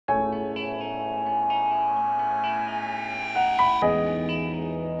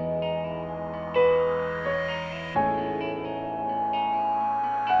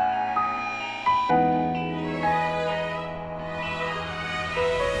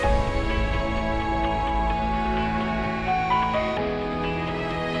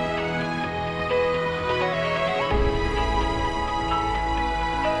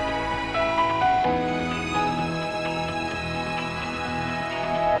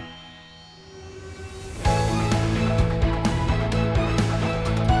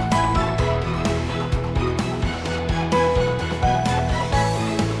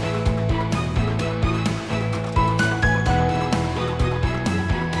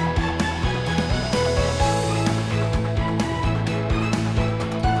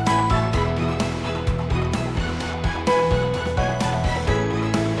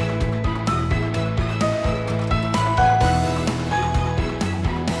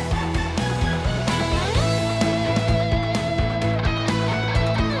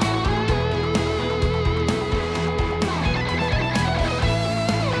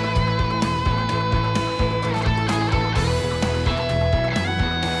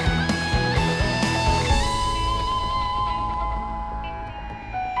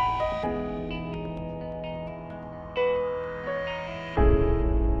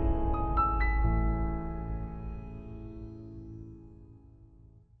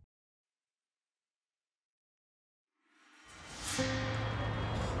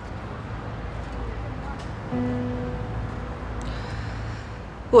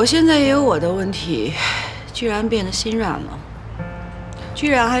我现在也有我的问题，居然变得心软了，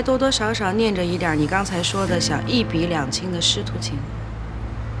居然还多多少少念着一点你刚才说的想一笔两清的师徒情，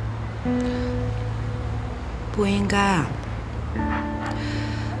不应该啊！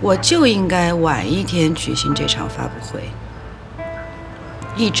我就应该晚一天举行这场发布会，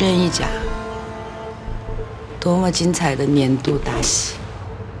一真一假，多么精彩的年度大戏！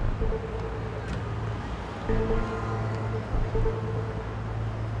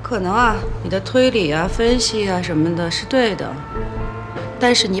 可能啊，你的推理啊、分析啊什么的是对的，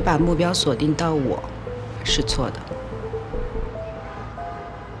但是你把目标锁定到我，是错的。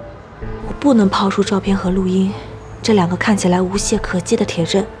我不能抛出照片和录音这两个看起来无懈可击的铁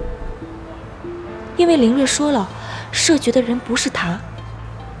证，因为林睿说了，设局的人不是他。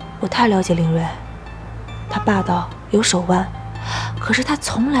我太了解林睿，他霸道有手腕，可是他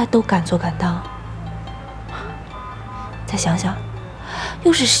从来都敢做敢当。再想想。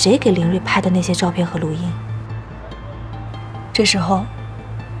 又是谁给林睿拍的那些照片和录音？这时候，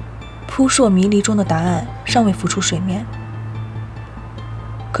扑朔迷离中的答案尚未浮出水面。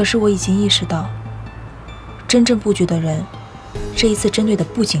可是我已经意识到，真正布局的人，这一次针对的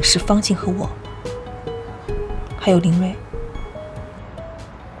不仅是方静和我，还有林睿。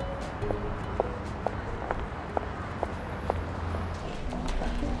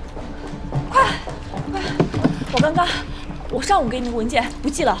快，我上午给你的文件不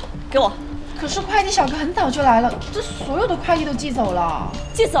寄了，给我。可是快递小哥很早就来了，这所有的快递都寄走了。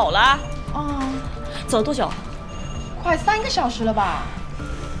寄走了？啊，走了多久？快3个小时了吧？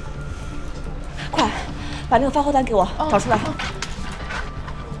快，把那个发货单给我，找出来。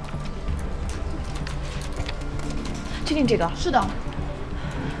确定这个？是的。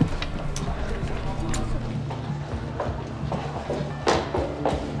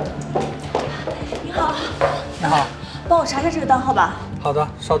你好。你好。 帮我查一下这个单号吧。好的，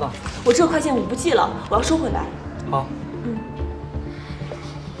稍等。我这个快件我不寄了，我要收回来。好。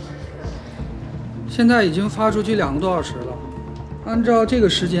现在已经发出去2个多小时了，按照这个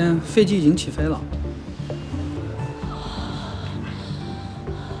时间，飞机已经起飞了。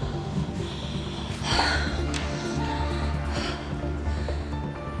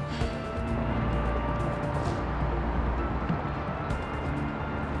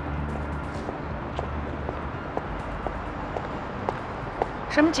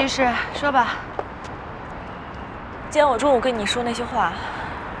什么急事？说吧。今天我中午跟你说那些话，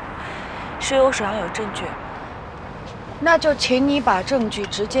是因为我手上有证据。那就请你把证据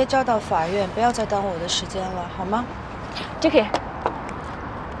直接交到法院，不要再耽误我的时间了，好吗 ？Jackie，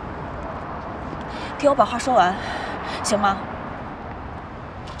 听我把话说完，行吗？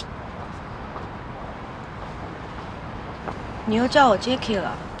你又叫我 Jackie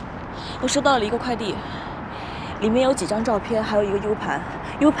了。我收到了一个快递。 里面有几张照片，还有一个 U 盘。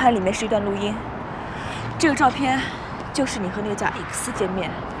U 盘里面是一段录音。这个照片就是你和那个叫 X 见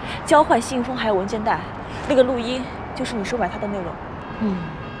面，交换信封还有文件袋。那个录音就是你收买他的内容。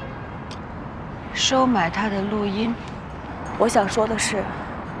收买他的录音。我想说的是，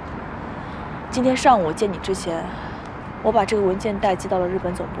今天上午我见你之前，我把这个文件袋寄到了日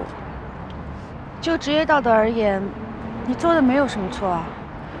本总部。就职业道德而言，你做的没有什么错啊。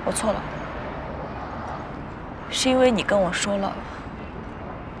我错了，是因为你跟我说了，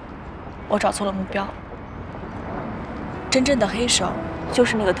我找错了目标。真正的黑手就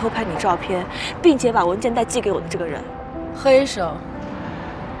是那个偷拍你照片，并且把文件袋寄给我的这个人。黑手，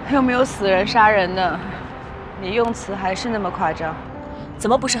又没有死人杀人的，你用词还是那么夸张。怎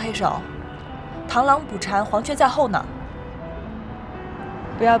么不是黑手？螳螂捕蝉，黄雀在后呢。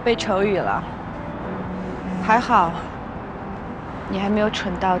不要背丑语了。还好，你还没有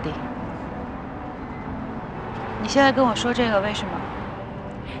蠢到底。你现在跟我说这个为什么？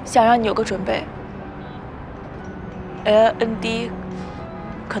想让你有个准备。LND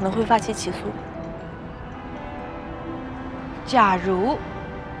可能会发起起诉。假如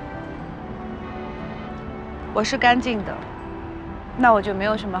我是干净的，那我就没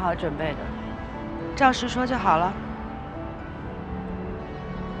有什么好准备的，照实说就好了。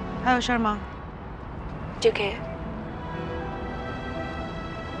还有事儿吗 ？JK，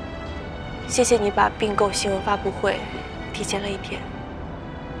 谢谢你把并购新闻发布会提前了1天。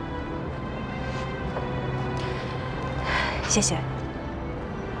谢谢。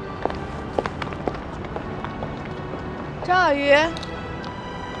张小鱼，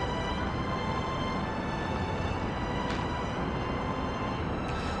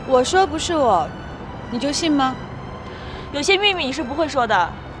我说不是我，你就信吗？有些秘密你是不会说的，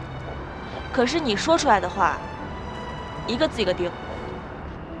可是你说出来的话，一个字一个钉。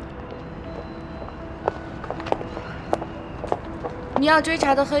你要追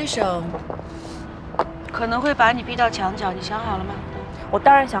查的黑手可能会把你逼到墙角，你想好了吗？我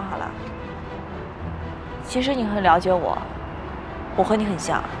当然想好了。其实你很了解我，我和你很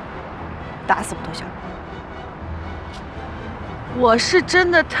像，打死不投降。我是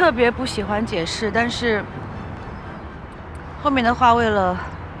真的特别不喜欢解释，但是后面的话为了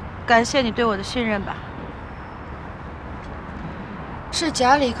感谢你对我的信任吧。是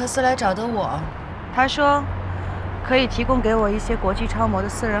贾里克斯来找的我，他说可以提供给我一些国际超模的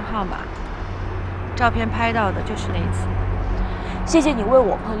私人号码，照片拍到的就是那一次。谢谢你为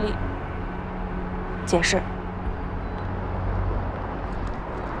我破例解释。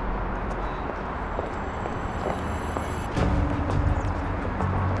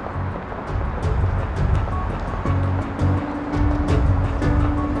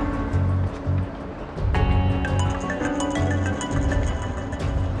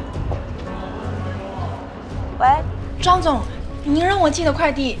喂，张总，您让我寄的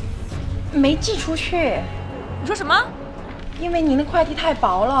快递没寄出去。你说什么？因为您的快递太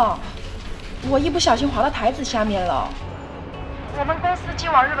薄了，我一不小心滑到台子下面了。我们公司寄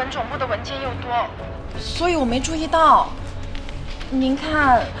往日本总部的文件又多，所以我没注意到。您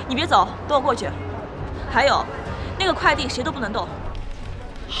看，你别走，等我过去。还有，那个快递谁都不能动。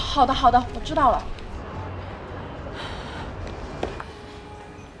好的，好的，我知道了。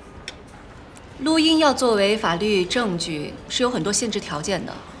录音要作为法律证据是有很多限制条件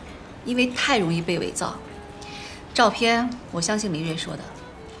的，因为太容易被伪造。照片，我相信林睿说的。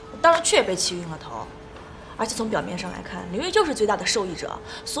我当然确被气晕了头，而且从表面上来看，林睿就是最大的受益者，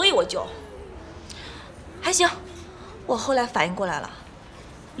所以我就还行。我后来反应过来了，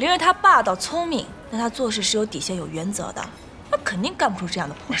林睿他霸道聪明，但他做事是有底线、有原则的，他肯定干不出这样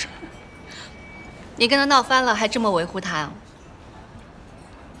的破事。你跟他闹翻了，还这么维护他呀？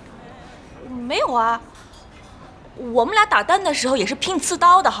没有啊，我们俩打单的时候也是拼刺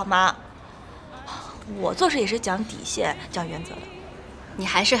刀的，好吗？我做事也是讲底线、讲原则的。你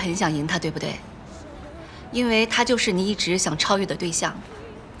还是很想赢他，对不对？因为他就是你一直想超越的对象。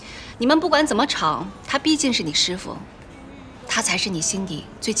你们不管怎么吵，他毕竟是你师傅，他才是你心底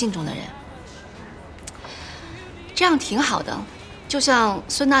最敬重的人。这样挺好的，就像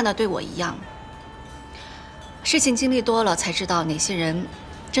孙娜娜对我一样。事情经历多了，才知道哪些人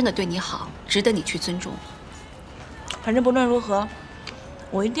真的对你好，值得你去尊重。反正不论如何，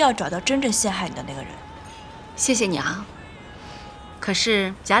我一定要找到真正陷害你的那个人。谢谢你啊。可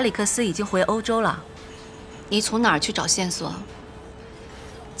是贾里克斯已经回欧洲了，你从哪儿去找线索？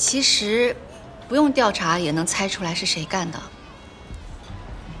其实不用调查也能猜出来是谁干的。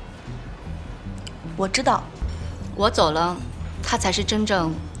我知道，我走了，他才是真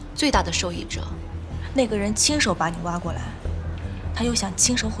正最大的受益者。那个人亲手把你挖过来，他又想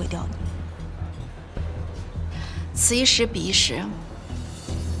亲手毁掉你。此一时彼一时。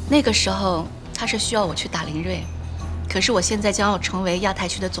那个时候他是需要我去打林睿，可是我现在将要成为亚太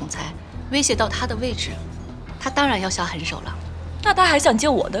区的总裁，威胁到他的位置，他当然要下狠手了。那他还想借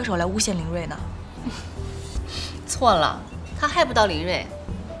我的手来诬陷林睿呢？错了，他害不到林睿，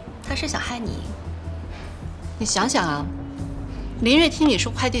他是想害你。你想想啊，林睿听你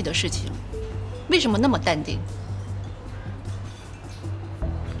说快递的事情，为什么那么淡定？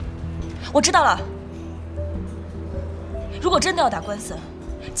我知道了。如果真的要打官司，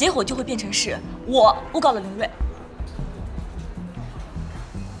结果就会变成是我诬告了林睿。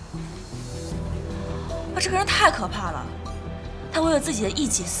这个人太可怕了，他为了自己的一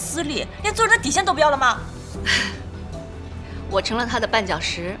己私利，连做人的底线都不要了吗？我成了他的绊脚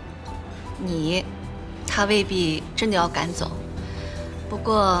石，他未必真的要赶走。不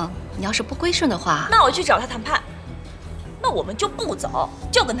过你要是不归顺的话，那我去找他谈判。那我们就不走，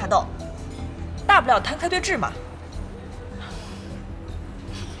就跟他斗，大不了摊开对峙嘛。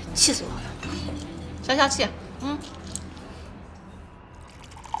气死我了！消消气，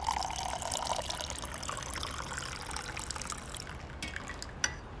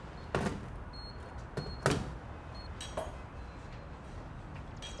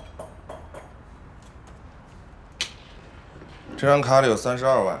这张卡里有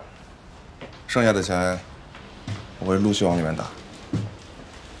32万，剩下的钱我会陆续往里面打。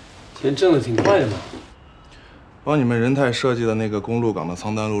钱挣得挺快的嘛。帮你们人泰设计的那个公路港的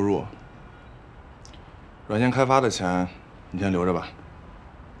仓单录入，软件开发的钱你先留着吧。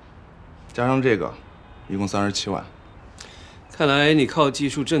加上这个，一共37万。看来你靠技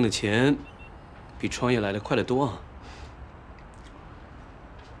术挣的钱，比创业来的快得多啊。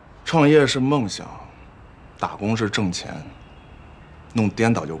创业是梦想，打工是挣钱。弄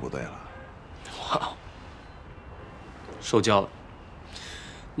颠倒就不对了。哇，受教了。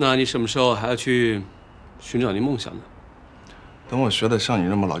那你什么时候还要去寻找你梦想呢？等我学的像你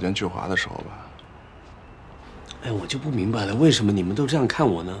这么老奸巨猾的时候吧。哎，我就不明白了，为什么你们都这样看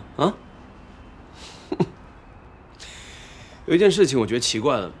我呢？啊？有一件事情我觉得奇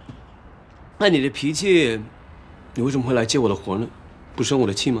怪了，按你的脾气，你为什么会来接我的活呢？不生我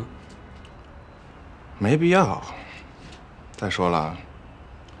的气吗？没必要。再说了，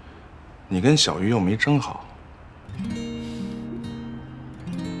你跟小鱼又没争好。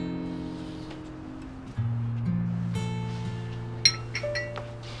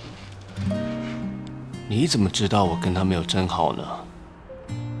你怎么知道我跟他没有争好呢？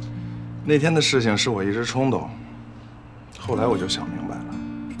那天的事情是我一时冲动，后来我就想明白了。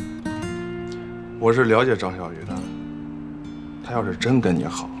我是了解张小鱼的，他要是真跟你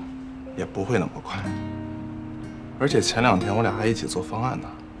好，也不会那么快。而且前2天我俩还一起做方案呢。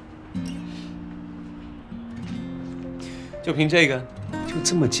就凭这个，就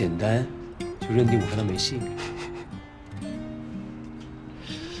这么简单，就认定我跟他没戏？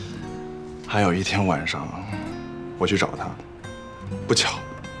还有一天晚上，我去找他，不巧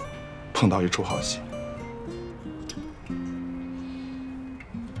碰到一出好戏。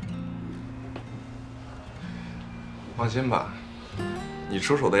放心吧，你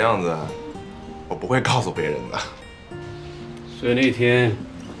出手的样子，我不会告诉别人的。所以那天，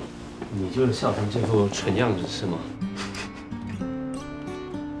你就是笑成这副蠢样子是吗？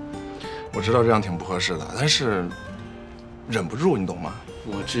我知道这样挺不合适的，但是忍不住，你懂吗？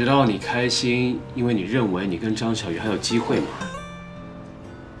我知道你开心，因为你认为你跟张小鱼还有机会嘛。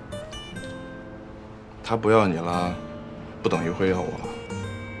他不要你了，不等于会要我。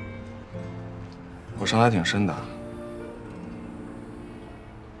我伤还挺深的。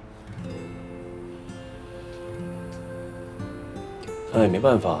那也没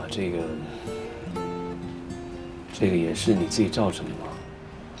办法，这个也是你自己造成的嘛。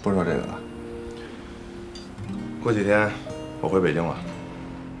不说这个了。过几天我回北京了。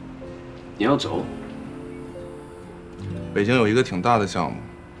你要走？北京有一个挺大的项目，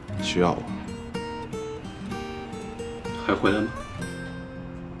需要我。还回来吗？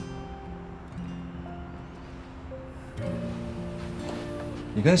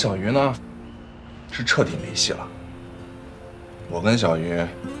你跟小鱼呢，是彻底没戏了。我跟小鱼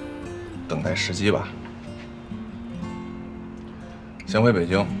等待时机吧。先回北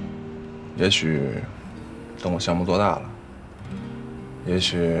京，也许等我项目做大了，也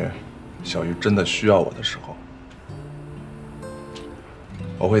许小鱼真的需要我的时候，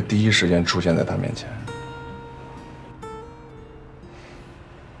我会第一时间出现在他面前。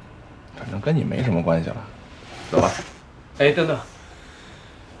反正跟你没什么关系了，走吧。哎，等等，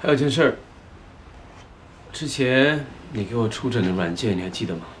还有件事儿。之前你给我出诊的软件，你还记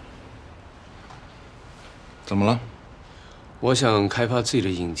得吗？怎么了？我想开发自己的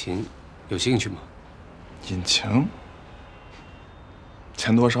引擎，有兴趣吗？引擎？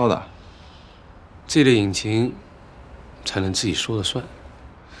钱多烧的？自己的引擎才能自己说了算。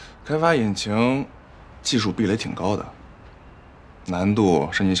开发引擎，技术壁垒挺高的，难度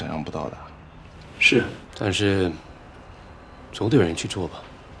是你想象不到的。是，但是总得有人去做吧。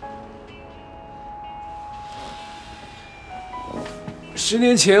10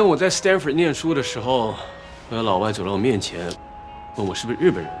年前我在 Stanford 念书的时候，有老外走到我面前，问我是不是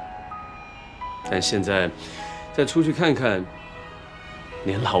日本人。但现在再出去看看，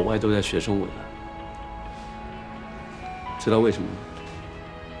连老外都在学中文了。知道为什么吗？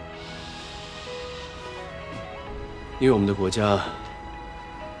因为我们的国家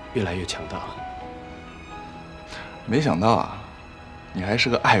越来越强大。没想到啊，你还是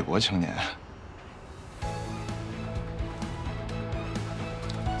个爱国青年。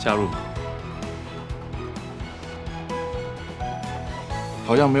加入吗？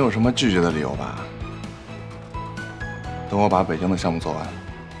好像没有什么拒绝的理由吧？等我把北京的项目做完。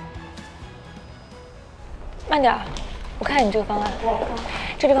慢点，我看你这个方案，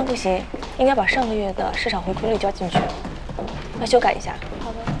这地方不行，应该把上个月的市场回馈率交进去，要修改一下。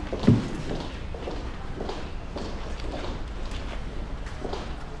好的。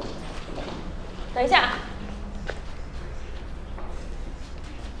等一下，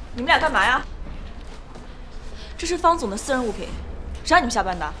你们俩干嘛呀？这是方总的私人物品，谁让你们下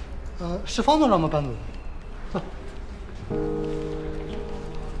班的？是方总让我们搬走的。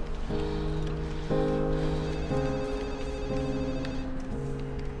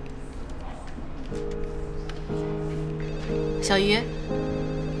小鱼，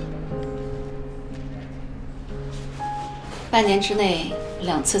半年之内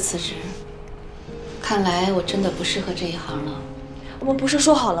2次辞职，看来我真的不适合这一行了。我们不是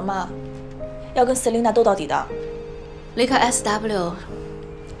说好了吗？要跟Selina斗到底的。离开 SW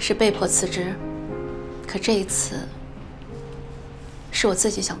是被迫辞职，可这一次是我自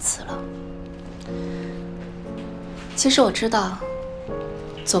己想辞了。其实我知道，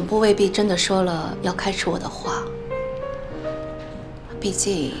总部未必真的说了要开除我的话。毕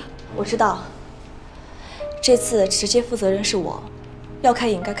竟，我知道，这次直接负责人是我，要开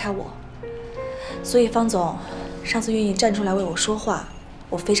也应该开我。所以方总上次愿意站出来为我说话，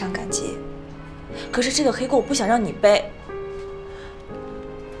我非常感激。可是这个黑锅我不想让你背，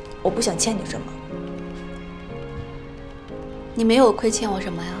我不想欠你什么。你没有亏欠我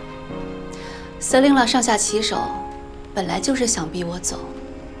什么呀？Selina上下其手，本来就是想逼我走。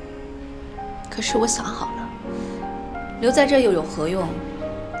可是我想好了。留在这又有何用？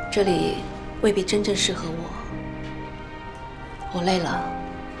这里未必真正适合我。我累了，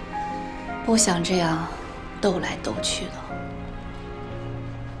不想这样斗来斗去的。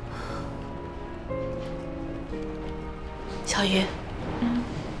小鱼，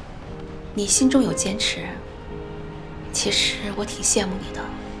你心中有坚持，其实我挺羡慕你的。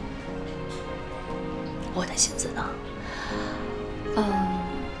我的性子呢？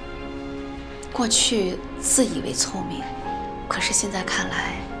过去自以为聪明，可是现在看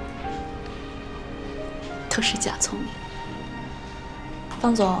来都是假聪明。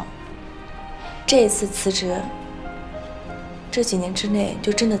方总，这一次辞职，这几年之内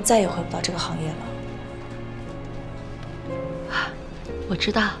就真的再也回不到这个行业了。我知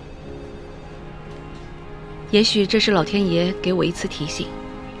道，也许这是老天爷给我一次提醒，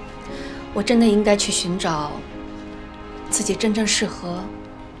我真的应该去寻找自己真正适合、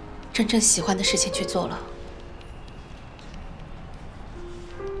真正喜欢的事情去做了。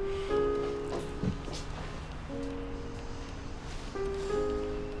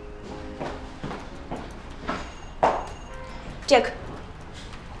Jack，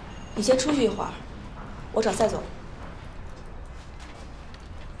 你先出去一会儿，我找赛总。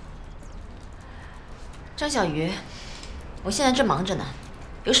张小鱼，我现在正忙着呢，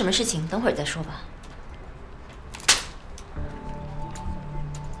有什么事情等会儿再说吧。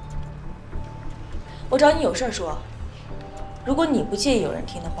我找你有事儿说，如果你不介意有人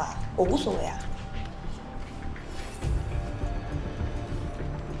听的话，我无所谓啊。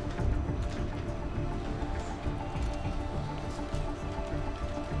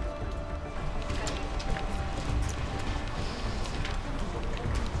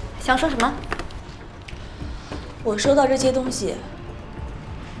想说什么？我收到这些东西，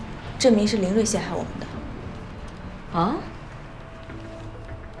证明是林睿陷害我们的。啊？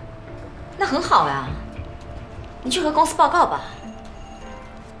那很好呀，你去和公司报告吧。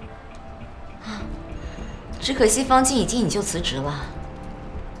只可惜方静已经引咎辞职了，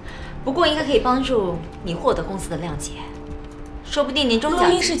不过应该可以帮助你获得公司的谅解，说不定年终奖。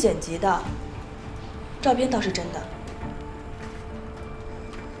录音是剪辑的，照片倒是真的。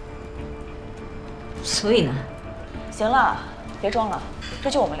所以呢？行了，别装了，这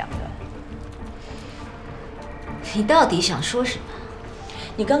就我们2个人。你到底想说什么？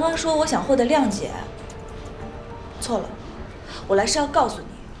你刚刚说我想获得谅解，错了，我来是要告诉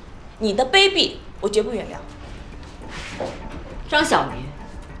你，你的卑鄙我绝不原谅。张小鱼，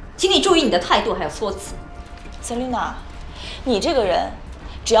请你注意你的态度还有措辞。Selina， 你这个人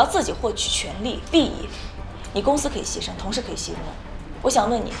只要自己获取权利利益，你公司可以牺牲，同事可以牺牲，我想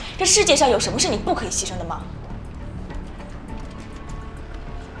问你，这世界上有什么是你不可以牺牲的吗？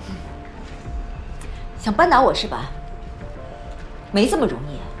想扳倒我是吧？没这么容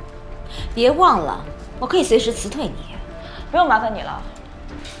易。别忘了，我可以随时辞退你。不用麻烦你了，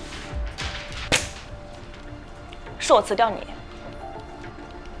是我辞掉你。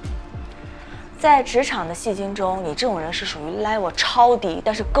在职场的戏精中，你这种人是属于 level 超低，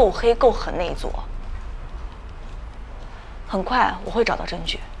但是够黑够狠那一组。很快我会找到证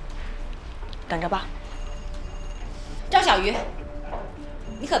据，等着吧。张小鱼，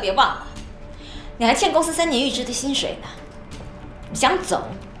你可别忘了，你还欠公司3年预支的薪水呢。想走，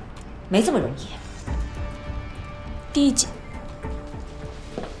没这么容易。第1集。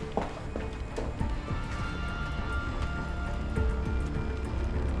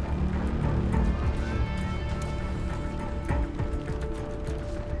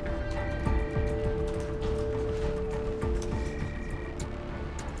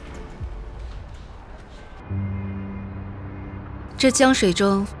这江水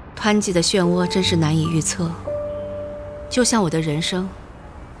中湍急的漩涡真是难以预测，就像我的人生，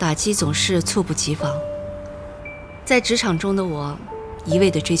打击总是猝不及防。在职场中的我，一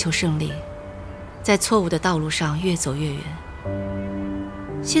味地追求胜利，在错误的道路上越走越远。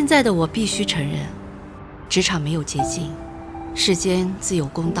现在的我必须承认，职场没有捷径，世间自有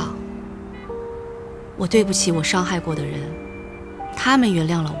公道。我对不起我伤害过的人，他们原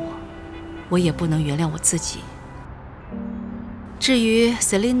谅了我，我也不能原谅我自己。至于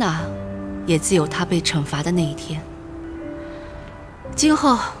Selina， 也自有她被惩罚的那一天。今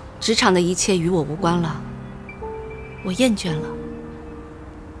后职场的一切与我无关了，我厌倦了。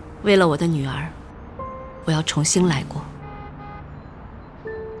为了我的女儿，我要重新来过。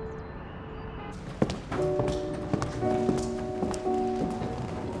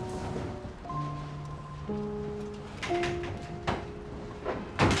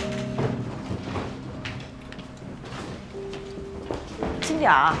轻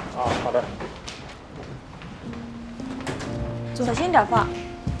点啊！啊，好的。小心点放。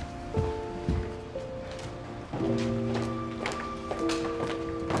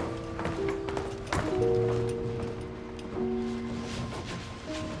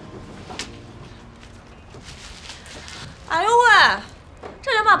哎呦喂，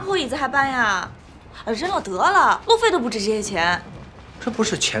这2把破椅子还搬呀？扔了得了，路费都不值这些钱。这不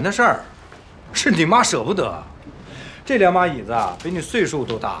是钱的事儿，是你妈舍不得。这2把椅子啊，比你岁数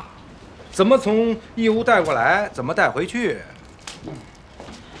都大，怎么从义乌带过来，怎么带回去？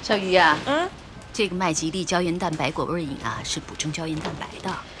小鱼呀，这个麦吉利胶原蛋白果味饮啊，是补充胶原蛋白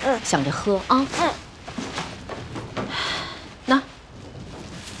的，想着喝啊。那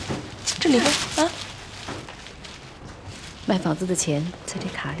这里边买房子的钱在这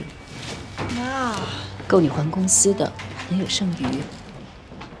卡里，妈，够你还公司的，还有剩余。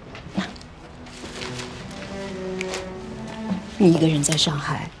那，你一个人在上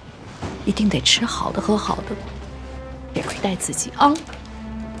海，一定得吃好的喝好的，别亏待自己啊。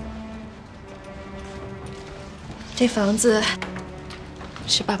这房子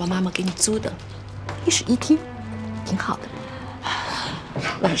是爸爸妈妈给你租的，1室1厅，挺好的。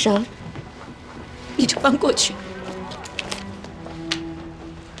晚上你就搬过去。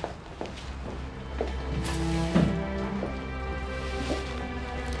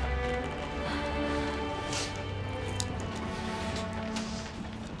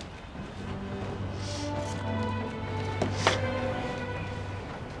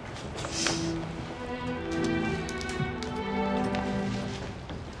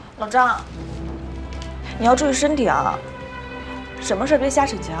老张，你要注意身体啊！什么事别瞎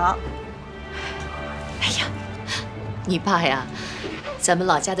逞强。哎呀，你爸呀，咱们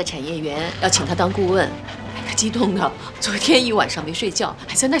老家的产业园要请他当顾问，可激动的，昨天一晚上没睡觉，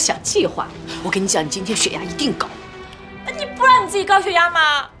还在那想计划。我跟你讲，你今天血压一定高。你不让你自己高血压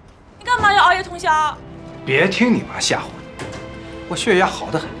吗？你干嘛要熬夜通宵？别听你妈吓唬你，我血压好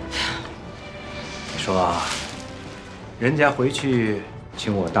得很。你说，人家回去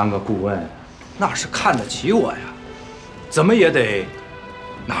请我当个顾问，那是看得起我呀，怎么也得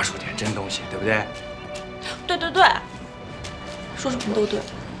拿出点真东西，对不对？对对对，说什么都对。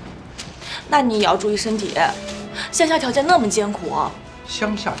那你也要注意身体，乡下条件那么艰苦。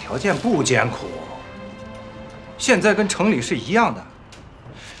乡下条件不艰苦，现在跟城里是一样的。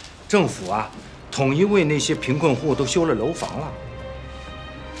政府啊，统一为那些贫困户都修了楼房了，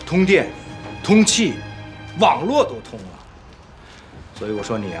通电、通气、网络都通了。所以我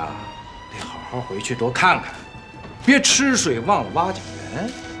说你啊，得好好回去多看看，别吃水忘了挖井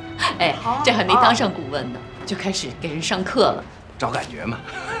人。哎，这还没当上顾问呢，就开始给人上课了，找感觉嘛。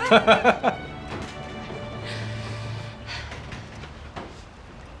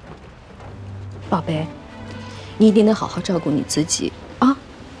宝贝，你一定得好好照顾你自己啊，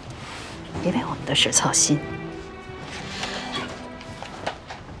别为我们的事操心。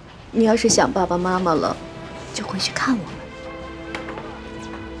你要是想爸爸妈妈了，就回去看我们。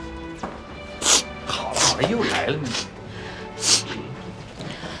好了好了，又来了你。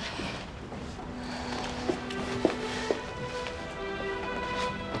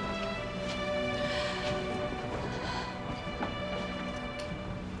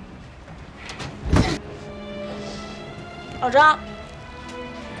老张，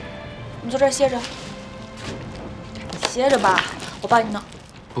你坐这儿歇着，歇着吧，我帮你弄。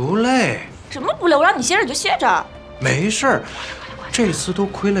不累。什么不累？我让你歇着你就歇着。没事儿，这次都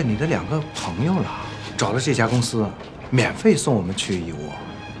亏了你的2个朋友了，找了这家公司，免费送我们去一窝。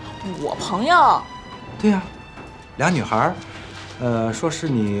我朋友？对呀，2女孩，说是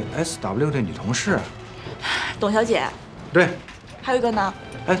你 SW 的女同事。董小姐。对。还有一个呢？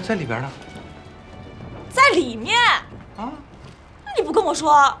哎，在里边呢。在里面。啊？那你不跟我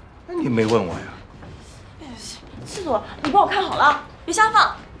说？那你没问我呀？哎呀，气死我！你帮我看好了，别瞎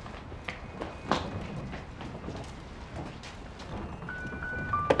放。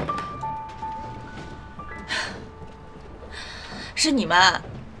是你们。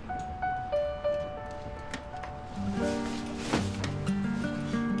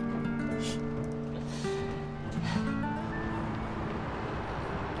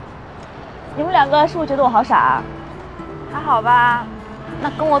你们2个是不是觉得我好傻？还好吧，那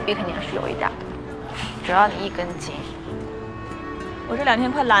跟我比肯定是有一点的，主要你一根筋。我这2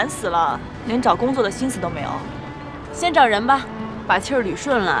天快懒死了，连找工作的心思都没有。先找人吧，把气儿捋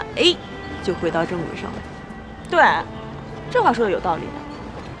顺了，哎，就回到正轨上了。对，这话说的有道理。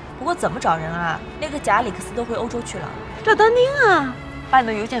不过怎么找人啊？那个贾里克斯都回欧洲去了，找丹丁啊，把你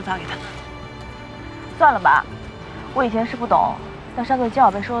的邮件发给他。算了吧，我以前是不懂，但上次金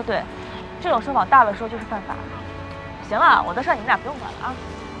小贝说的对，这种事往大了说就是犯法。行了，我的事你们俩不用管了啊。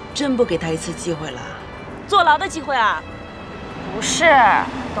真不给他一次机会了？坐牢的机会啊？不是，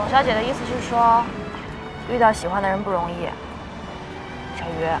董小姐的意思是说，遇到喜欢的人不容易。小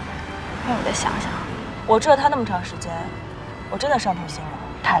鱼，让你再想想。我知道他那么长时间，我真的上头心了，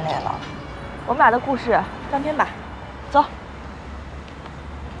太累了。我们俩的故事翻篇吧，走。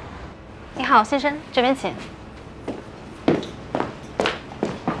你好，先生，这边请。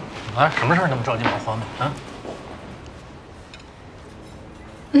啊，什么事儿那么着急忙慌的啊？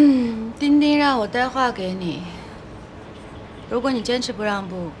丁丁让我带话给你，如果你坚持不让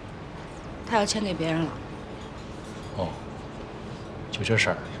步，他要签给别人了。哦，就这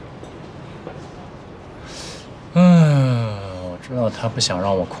事儿。我知道他不想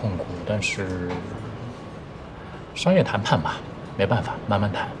让我控股，但是商业谈判嘛，没办法，慢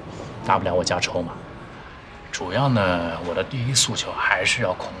慢谈，大不了我加筹码。主要呢，我的第一诉求还是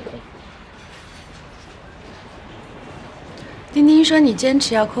要控股。丁丁说你坚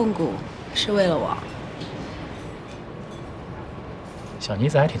持要控股，是为了我。小妮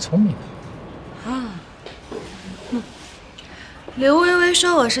子还挺聪明的。啊。刘微微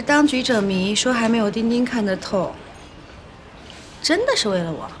说我是当局者迷，说还没有丁丁看得透。真的是为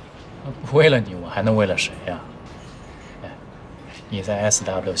了我？为了你，我还能为了谁呀？哎，你在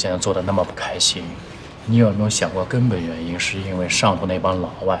SW 现在做的那么不开心，你有没有想过根本原因是因为上头那帮老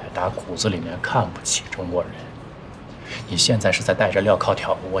外打骨子里面看不起中国人？你现在是在带着镣铐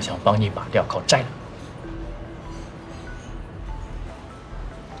跳舞，我想帮你把镣铐摘了。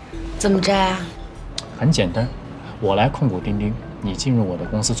怎么摘啊？很简单，我来控股丁丁，你进入我的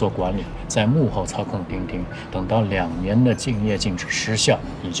公司做管理，在幕后操控丁丁，等到2年的竞业禁止失效，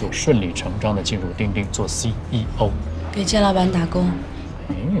你就顺理成章的进入丁丁做 CEO， 给钱老板打工。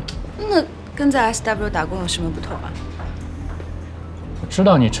哎，那跟在 SW 打工有什么不同啊？我知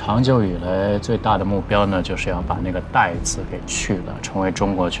道你长久以来最大的目标呢，就是要把那个代字给去了，成为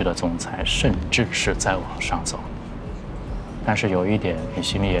中国区的总裁，甚至是再往上走。但是有一点你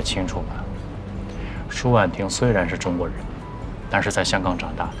心里也清楚吧？舒婉婷虽然是中国人，但是在香港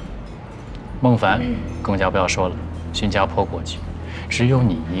长大的。孟凡更加不要说了，新加坡国籍。只有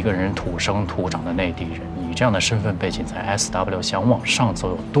你一个人土生土长的内地人，你这样的身份背景在 SW 想往上走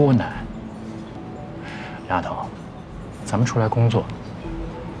有多难？丫头，咱们出来工作，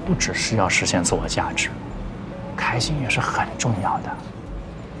不只是要实现自我价值，开心也是很重要的。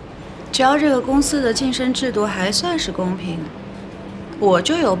只要这个公司的晋升制度还算是公平，我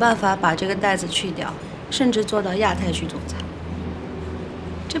就有办法把这个袋子去掉，甚至做到亚太区总裁。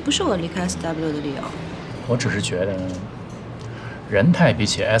这不是我离开 SW 的理由。我只是觉得，人泰比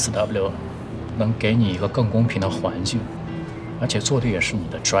起 SW 能给你一个更公平的环境，而且做的也是你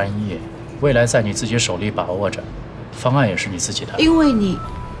的专业，未来在你自己手里把握着，方案也是你自己的。因为你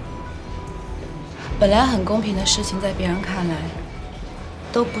本来很公平的事情，在别人看来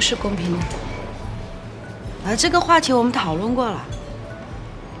都不是公平的。而这个话题我们讨论过了。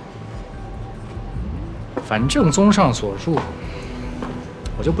反正综上所述，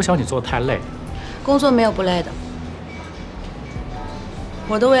我就不想你做得太累。工作没有不累的。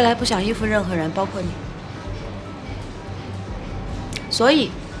我的未来不想依附任何人，包括你。所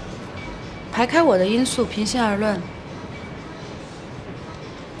以，排开我的因素，平心而论，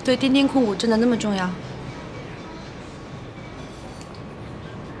对丁丁控股真的那么重要？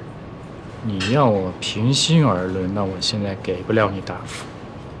你要我平心而论，那我现在给不了你答复。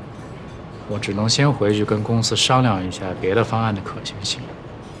我只能先回去跟公司商量一下别的方案的可行性。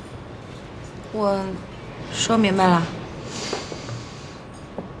我说明白了。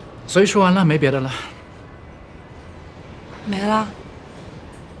所以说完了，没别的了。没了。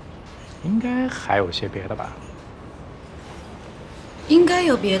应该还有些别的吧？应该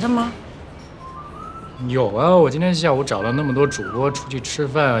有别的吗？有啊，我今天下午找了那么多主播出去吃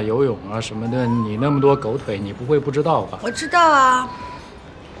饭啊、游泳啊什么的，你那么多狗腿，你不会不知道吧？我知道啊，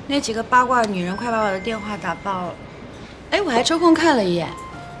那几个八卦女人快把我的电话打爆了。哎，我还抽空看了一眼，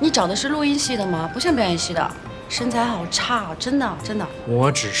你找的是录音系的吗？不像表演系的，身材好差啊，真的真的。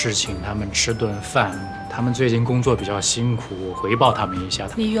我只是请他们吃顿饭，他们最近工作比较辛苦，我回报他们一下。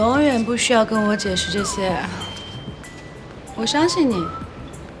你永远不需要跟我解释这些，我相信你。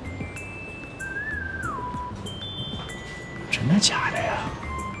真的假的呀？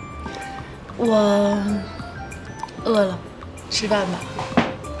我饿了，吃饭吧。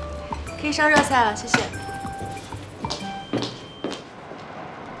可以上热菜了，谢谢。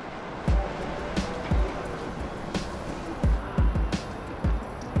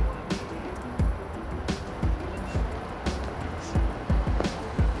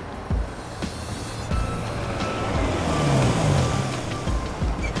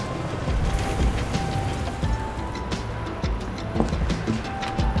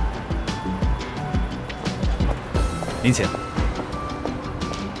您请。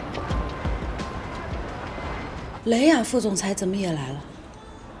雷亚副总裁怎么也来了？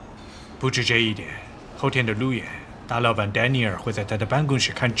不止这一点，后天的路演，大老板丹尼尔会在他的办公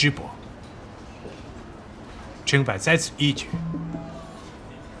室看直播。成败在此一举。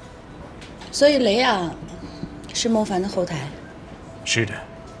所以雷亚是孟凡的后台。是的，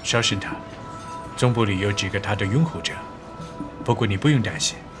小心他。总部里有几个他的拥护者，不过你不用担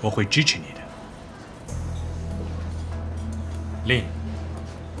心，我会支持你的。林，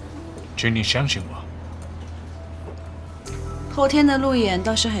请你相信我。后天的路演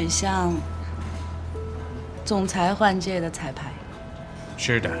倒是很像总裁换届的彩排。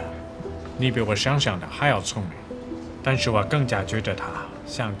是的，你比我想象的还要聪明，但是我更加觉得他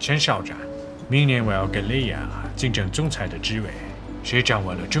像前哨战。明年我要跟雷亚竞争总裁的职位，谁掌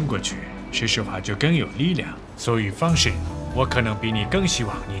握了中国区，谁说话就更有力量。所以放心，我可能比你更希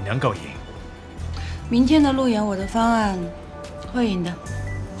望你能够赢。明天的路演，我的方案会赢的。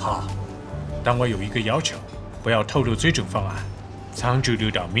好，但我有一个要求，不要透露最终方案，仓促留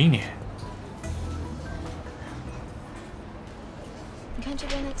到明年。你看这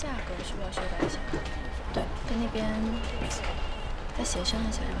边的价格是不是要修改一下？对，跟那边再协商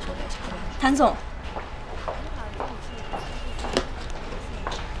一下，然后修改一下，好吧？谭总，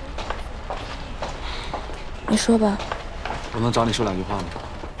你说吧。我能找你说两句话吗？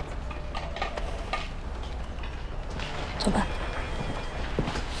走吧。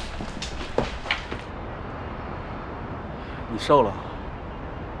你瘦了。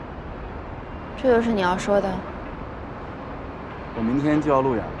这就是你要说的。我明天就要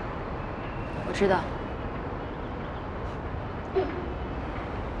路演了。我知道。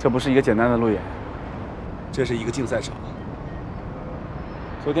这不是一个简单的路演，这是一个竞赛场。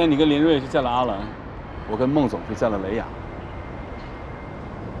昨天你跟林睿去见了阿兰，我跟孟总去见了雷亚。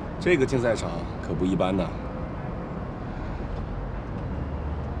这个竞赛场可不一般呢。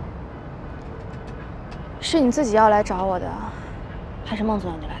是你自己要来找我的，还是孟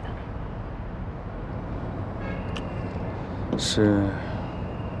总要你来的？是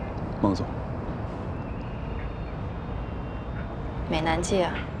孟总。美男计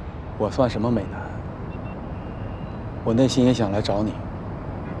啊！我算什么美男？我内心也想来找你，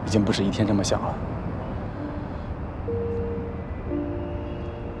已经不是一天这么想了。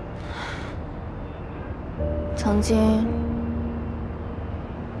曾经，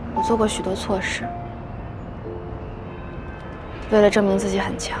我做过许多错事，为了证明自己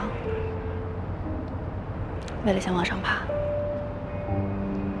很强，为了想往上爬，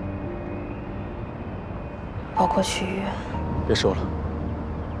包括去医院。别说了。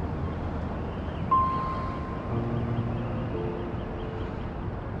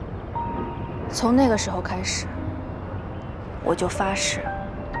从那个时候开始，我就发誓，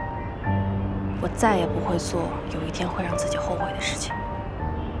我再也不会做有一天会让自己后悔的事情。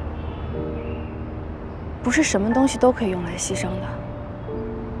不是什么东西都可以用来牺牲的，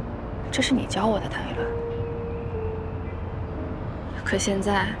这是你教我的，谭维伦。可现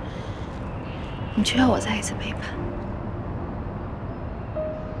在，你却要我再一次背叛。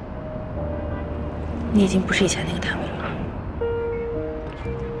你已经不是以前那个谭维伦了。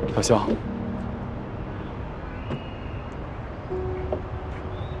小肖，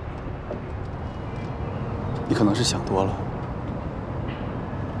你可能是想多了。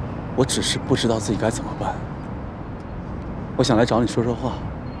我只是不知道自己该怎么办。我想来找你说说话，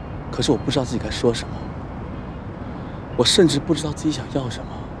可是我不知道自己该说什么。我甚至不知道自己想要什么。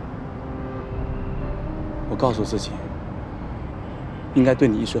我告诉自己，应该对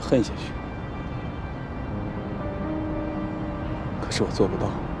你一直恨下去，可是我做不到。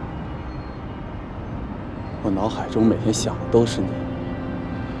我脑海中每天想的都是你，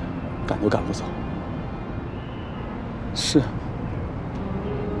赶都赶不走。是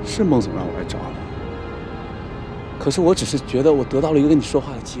孟总让我来找你，可是我只是觉得我得到了一个跟你说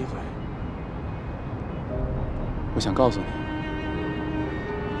话的机会。我想告诉你，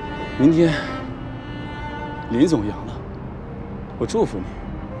明天林总赢了，我祝福你；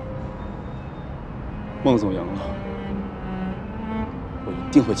孟总赢了，我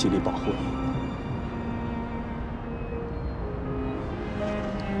一定会尽力保护你。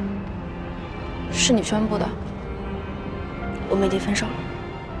是你宣布的，我们已经分手了。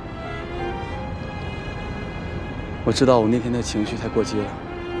我知道我那天的情绪太过激了，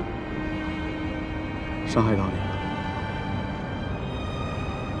伤害到你了，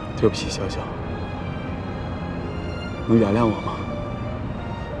对不起，潇潇，能原谅我吗？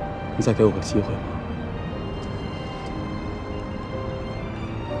你再给我个机会吗？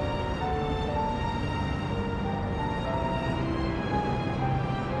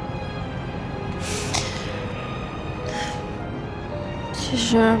其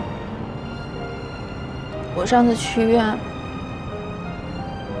实，我上次去医院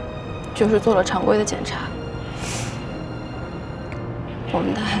就是做了常规的检查，我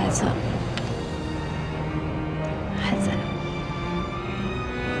们的孩子还在。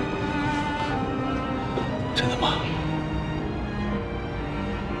真的吗？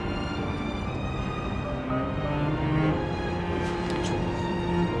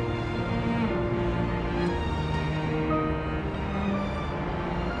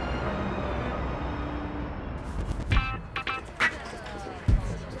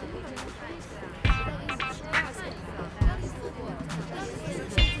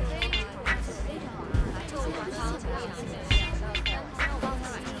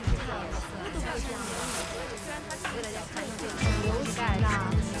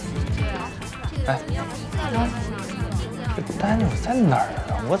哎，这丹尼尔在哪儿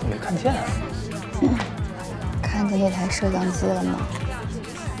啊？我怎么没看见啊？看见那台摄像机了吗？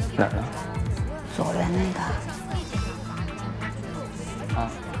哪儿呢？左边那个。啊。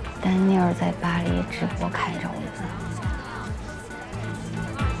丹尼尔在巴黎直播看着我们。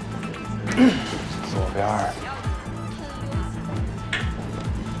左边。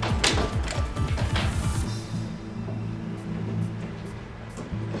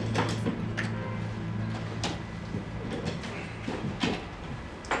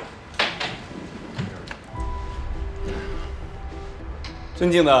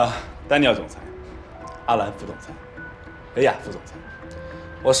尊敬的丹尼尔总裁、阿兰副总裁、雷亚副总裁，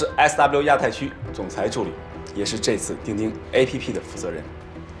我是 SW 亚太区总裁助理，也是这次钉钉 APP 的负责人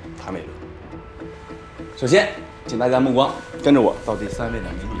谭美伦。首先，请大家目光跟着我到这3位的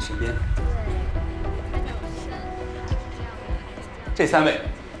美女身边。这3位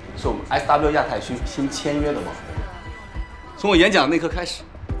是我们 SW 亚太区新签约的网红。从我演讲那刻开始，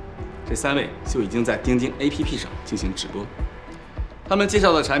这3位就已经在钉钉 APP 上进行直播。他们介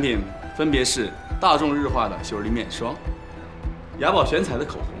绍的产品分别是大众日化的秀丽面霜、雅宝玄彩的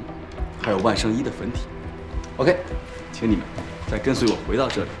口红，还有万圣衣的粉体。OK， 请你们再跟随我回到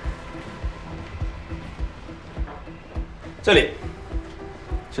这里。这里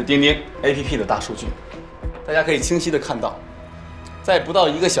是钉钉 APP 的大数据，大家可以清晰地看到，在不到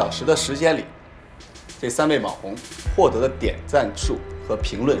1个小时的时间里，这3位网红获得的点赞数和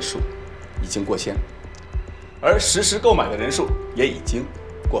评论数已经过千。而实时购买的人数也已经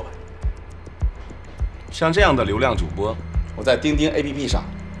过万。像这样的流量主播，我在钉钉 APP 上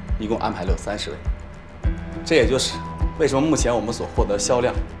一共安排了30位，这也就是为什么目前我们所获得销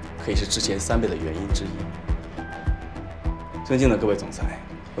量可以是之前3倍的原因之一。尊敬的各位总裁，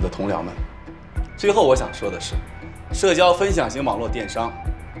我的同僚们，最后我想说的是，社交分享型网络电商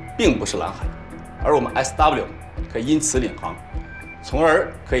并不是蓝海，而我们 SW 可以因此领航，从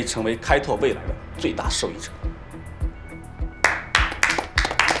而可以成为开拓未来的最大受益者。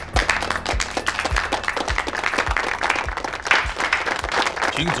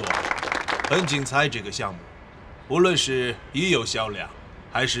秦总，很精彩这个项目，无论是已有销量，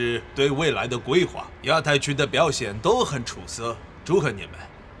还是对未来的规划，亚太区的表现都很出色，祝贺你们！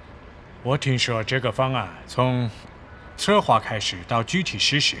我听说这个方案从策划开始到具体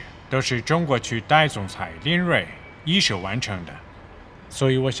实施，都是中国区代总裁林睿一手完成的，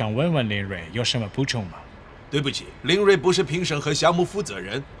所以我想问问林睿有什么补充吗？对不起，林睿不是评审和项目负责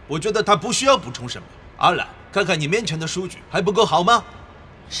人，我觉得他不需要补充什么。阿兰，看看你面前的数据，还不够好吗？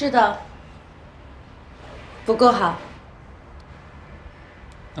是的，不够好。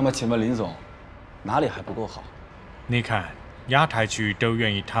那么，请问林总，哪里还不够好？你看，亚太区都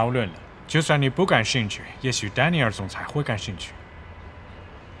愿意讨论了，就算你不感兴趣，也许丹尼尔总裁会感兴趣。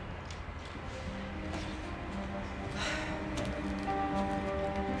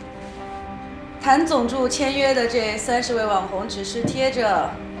谭总助签约的这30位网红，只是贴着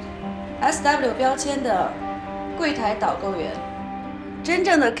SW 标签的柜台导购员。真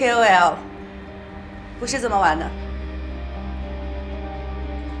正的 KOL 不是这么玩的。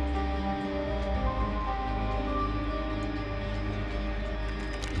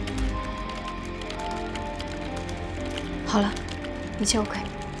好了，一切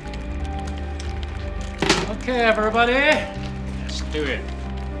OK。Okay, everybody, let's do it.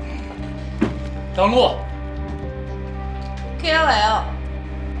 登录。KOL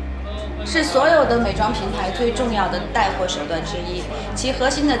是所有的美妆平台最重要的带货手段之一，其核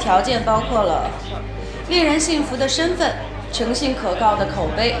心的条件包括了令人信服的身份、诚信可靠的口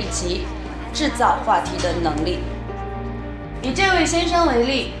碑以及制造话题的能力。以这位先生为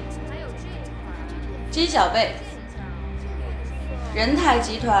例，金小贝，仁泰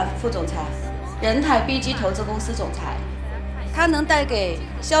集团副总裁，仁泰 BG 投资公司总裁，他能带给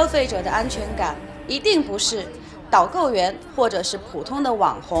消费者的安全感，一定不是导购员或者是普通的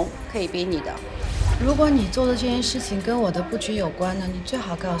网红可以比拟的。如果你做的这件事情跟我的布局有关呢，你最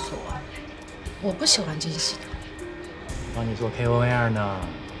好告诉我，我不喜欢惊喜的。帮你做 KOL 呢，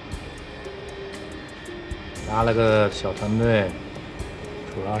拉了个小团队，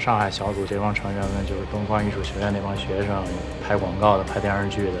主要上海小组这帮成员们就是东方艺术学院那帮学生，拍广告的、拍电视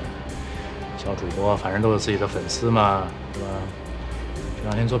剧的小主播，反正都有自己的粉丝嘛，是吧？这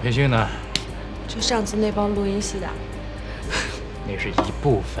两天做培训呢。就上次那帮录音系的，那是一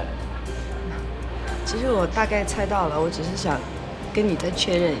部分。其实我大概猜到了，我只是想跟你再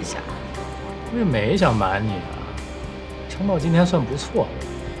确认一下。我也没想瞒你啊，撑到今天算不错了。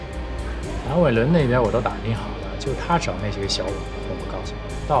蓝伟伦那边我都打听好了，就他找那些个小网红，我告诉你，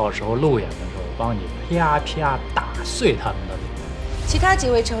到时候路演的时候，我帮你啪啪打碎他们的脸。其他几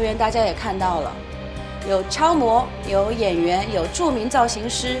位成员大家也看到了。有超模，有演员，有著名造型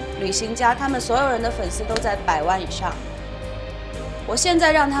师、旅行家，他们所有人的粉丝都在100万以上。我现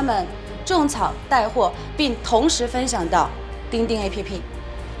在让他们种草带货，并同时分享到钉钉 APP。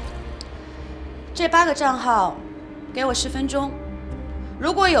这8个账号，给我10分钟。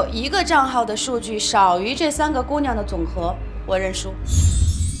如果有1个账号的数据少于这3个姑娘的总和，我认输。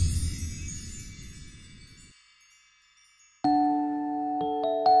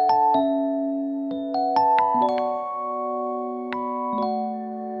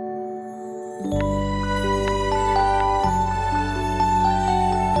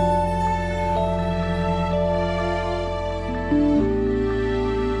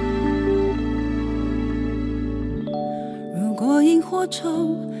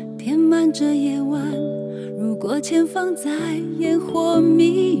虫填满这夜晚，如果前方在烟火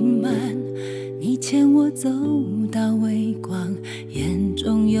弥漫，你牵我走到微光，眼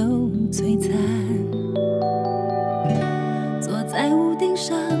中有璀璨。坐在屋顶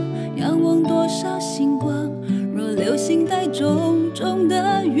上，仰望多少星光，若流星带重重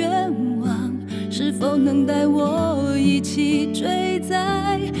的愿望，是否能带我一起追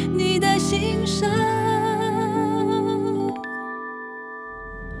在你的心上？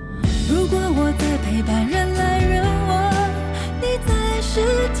如果我在陪伴人来人往，你在世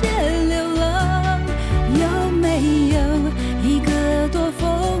界流浪，有没有一个多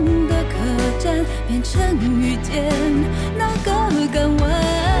风的客栈，变成遇见那个港湾？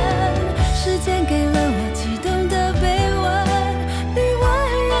时间给了我激动的臂弯，你温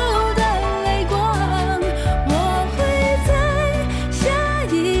柔的泪光，我会在下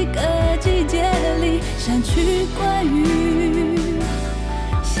一个季节里删去关于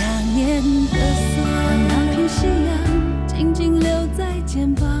想念的酸。那片夕阳静静留在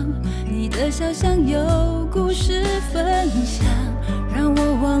肩膀，你的笑像有故事分享，让让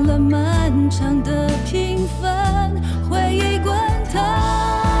我忘了漫长的平凡，回忆滚烫。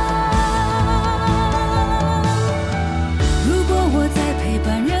如果我在陪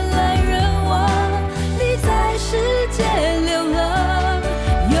伴人来人往，你在世界流浪，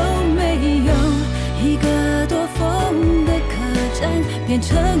有没有一个多风的客栈，变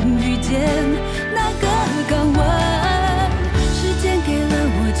成遇见那个港湾？时间给了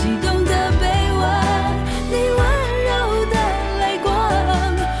我几段